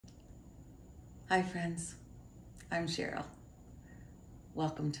Hi friends, I'm Cheryl.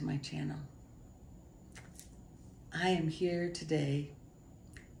 Welcome to my channel. I am here today,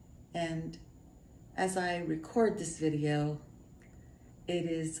 and as I record this video, it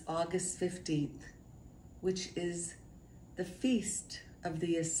is August 15th, which is the feast of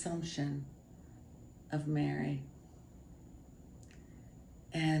the Assumption of Mary.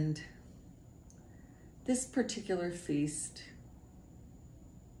 And this particular feast,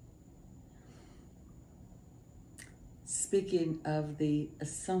 speaking of the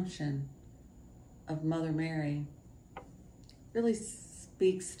Assumption of Mother Mary, really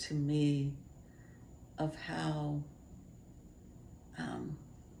speaks to me of how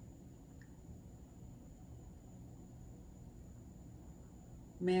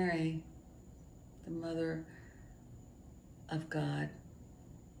Mary, the Mother of God,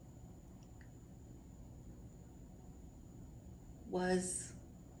 was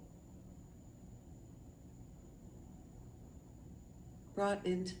brought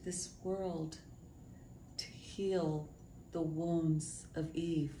into this world to heal the wounds of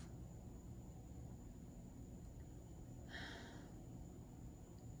Eve.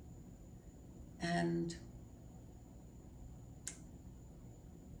 And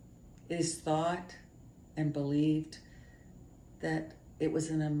it is thought and believed that it was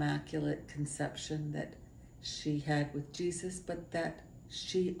an immaculate conception that she had with Jesus, but that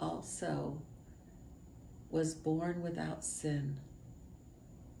she also was born without sin.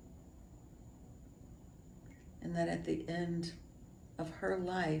 And that at the end of her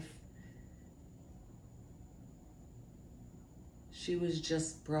life, she was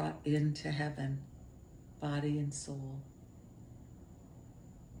just brought into heaven, body and soul.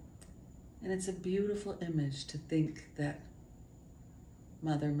 And it's a beautiful image to think that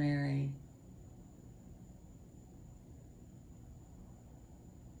Mother Mary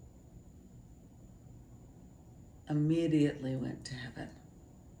immediately went to heaven.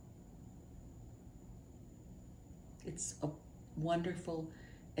 It's a wonderful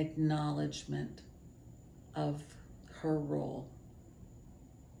acknowledgement of her role.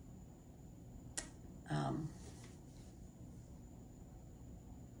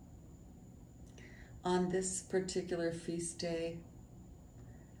 On this particular feast day,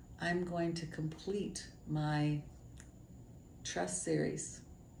 I'm going to complete my trust series.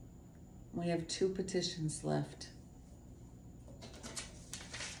 We have 2 petitions left,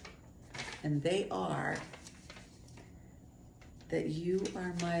 and they are that you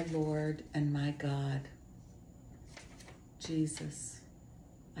are my Lord and my God. Jesus,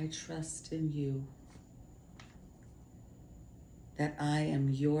 I trust in you, that I am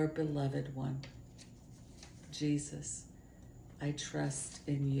your beloved one. Jesus, I trust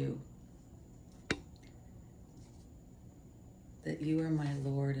in you, that you are my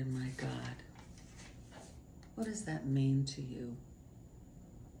Lord and my God. What does that mean to you?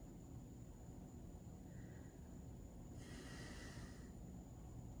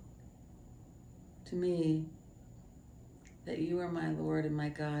 To me, that you are my Lord and my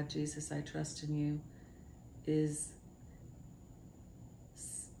God, Jesus, I trust in you, is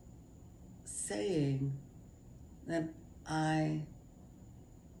saying that I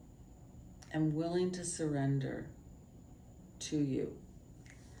am willing to surrender to you,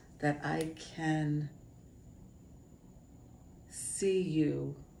 that I can see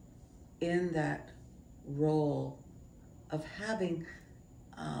you in that role of having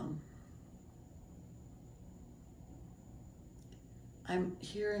I'm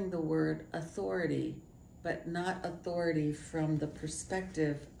hearing the word authority, but not authority from the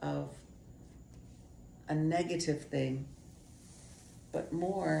perspective of a negative thing, but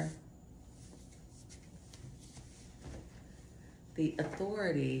more the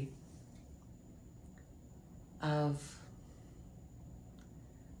authority of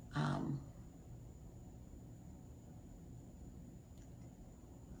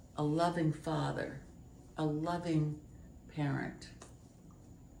a loving father, a loving parent.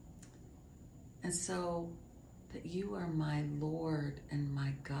 And so that you are my Lord and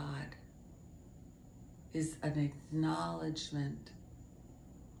my God is an acknowledgement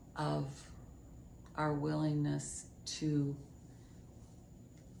of our willingness to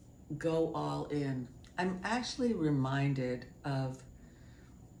go all in. I'm actually reminded of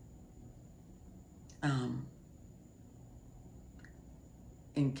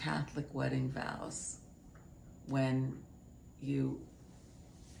in Catholic wedding vows, when you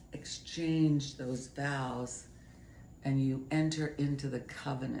exchange those vows and you enter into the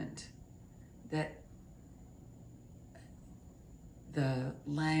covenant, that the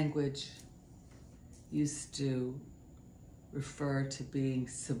language used to refer to being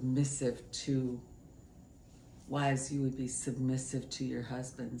submissive to wives. You would be submissive to your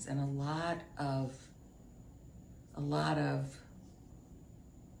husbands, and a lot of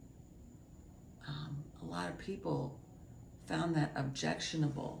people found that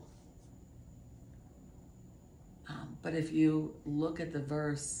objectionable. But if you look at the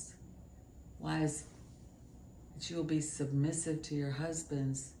verse, wives, that you will be submissive to your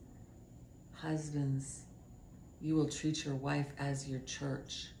husbands. Husbands, you will treat your wife as your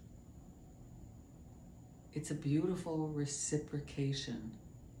church. It's a beautiful reciprocation,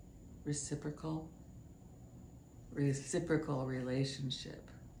 reciprocal relationship.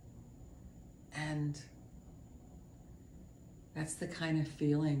 And that's the kind of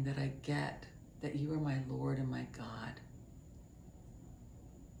feeling that I get, that you are my Lord and my God.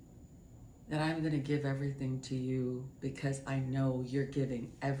 That I'm going to give everything to you because I know you're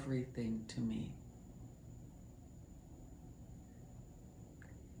giving everything to me.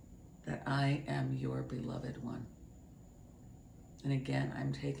 That I am your beloved one. And again,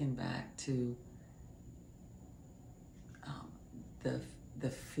 I'm taken back to the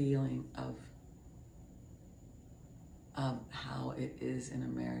feeling of how it is in a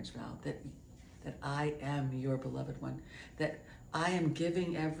marriage vow, that I am your beloved one, that I am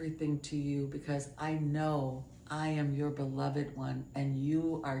giving everything to you because I know I am your beloved one and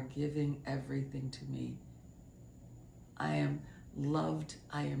you are giving everything to me. I am loved,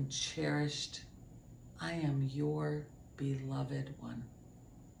 I am cherished, I am your beloved one.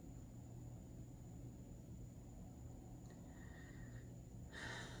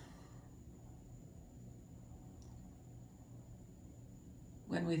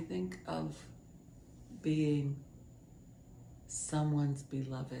 When we think of being someone's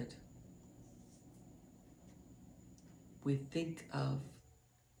beloved, we think of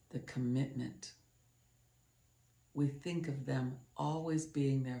the commitment. We think of them always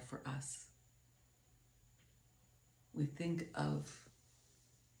being there for us. We think of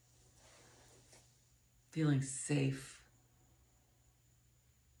feeling safe.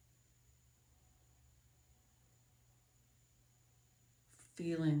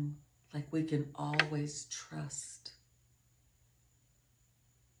 Feeling like we can always trust.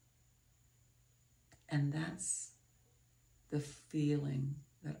 And that's the feeling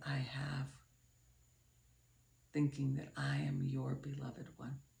that I have, thinking that I am your beloved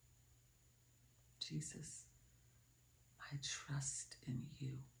one. Jesus, I trust in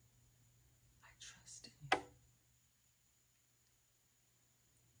you. I trust in you.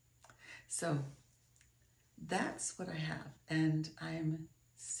 So that's what I have. And I'm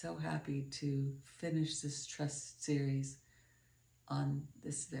so happy to finish this trust series on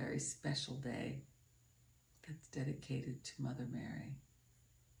this very special day that's dedicated to Mother Mary.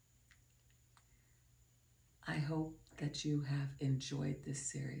 I hope that you have enjoyed this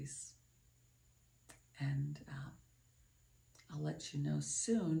series, and I'll let you know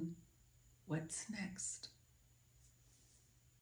soon what's next.